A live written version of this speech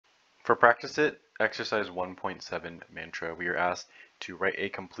For practice it, exercise 1.7 mantra, we are asked to write a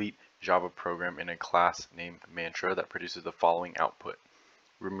complete Java program in a class named mantra that produces the following output.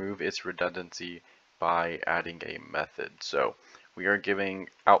 Remove its redundancy by adding a method. So we are giving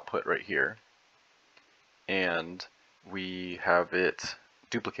output right here, and we have it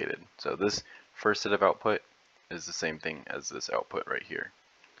duplicated. So this first set of output is the same thing as this output right here.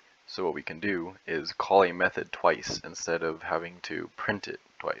 So what we can do is call a method twice instead of having to print it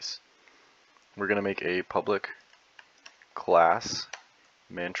twice. We're going to make a public class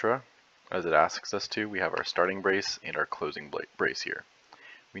mantra as it asks us to. We have our starting brace and our closing brace here.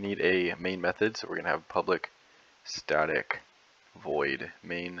 We need a main method, so we're going to have public static void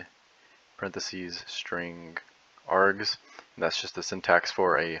main parentheses string args, and that's just the syntax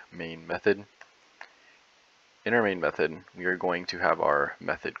for a main method. In our main method, we are going to have our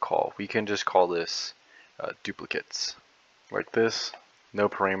method call. We can just call this duplicates, like this, no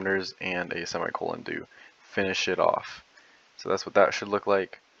parameters, and a semicolon to finish it off. So that's what that should look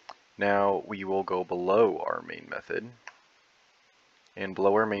like. Now we will go below our main method, and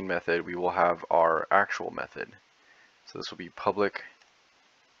below our main method we will have our actual method. So this will be public,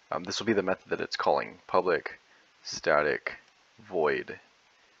 this will be the method that it's calling, public static void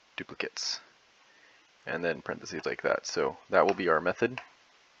duplicates, and then parentheses like that. So that will be our method.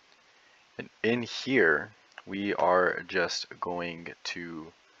 And in here we are just going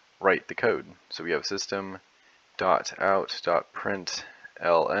to write the code. So we have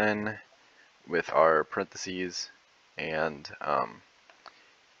System.out.println with our parentheses and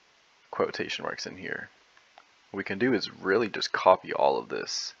quotation marks in here. What we can do is really just copy all of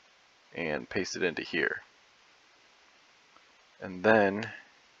this and paste it into here. And then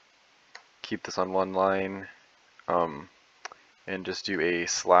keep this on one line and just do a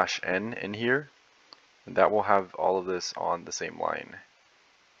 /n in here. And that will have all of this on the same line.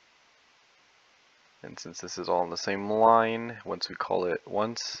 And since this is all on the same line, once we call it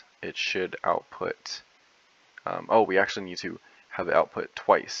once, it should output. Oh, we actually need to have it output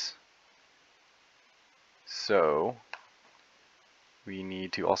twice. So we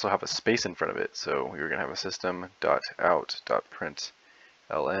need to also have a space in front of it. So we're going to have a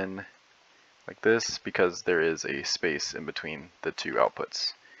System.out.println like this, because there is a space in between the two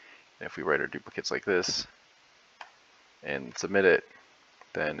outputs. And if we write our duplicates like this and submit it,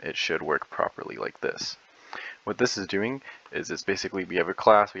 then it should work properly like this. What this is doing is it's basically we have a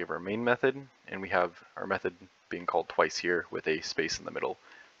class, we have our main method, and we have our method being called twice here with a space in the middle.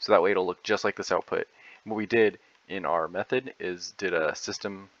 So that way it'll look just like this output. And what we did in our method is did a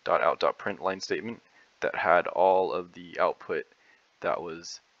System.out.println statement that had all of the output that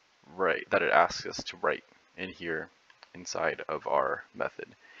was right, that it asks us to write in here inside of our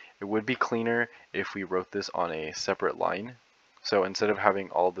method. It would be cleaner if we wrote this on a separate line. So instead of having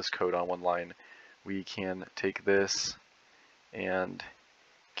all of this code on one line, we can take this and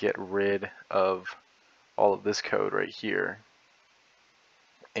get rid of all of this code right here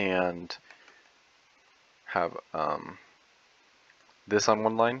and have this on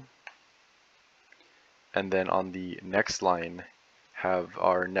one line, and then on the next line have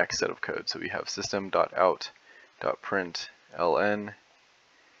our next set of code. So we have System.out.println,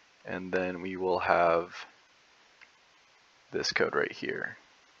 and then we will have this code right here.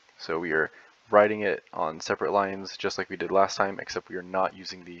 So we are writing it on separate lines just like we did last time, except we are not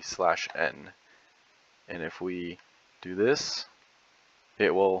using the /n. And if we do this,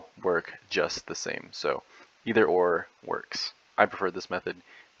 it will work just the same. So either or works. I prefer this method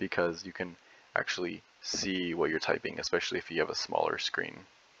because you can actually see what you're typing, especially if you have a smaller screen.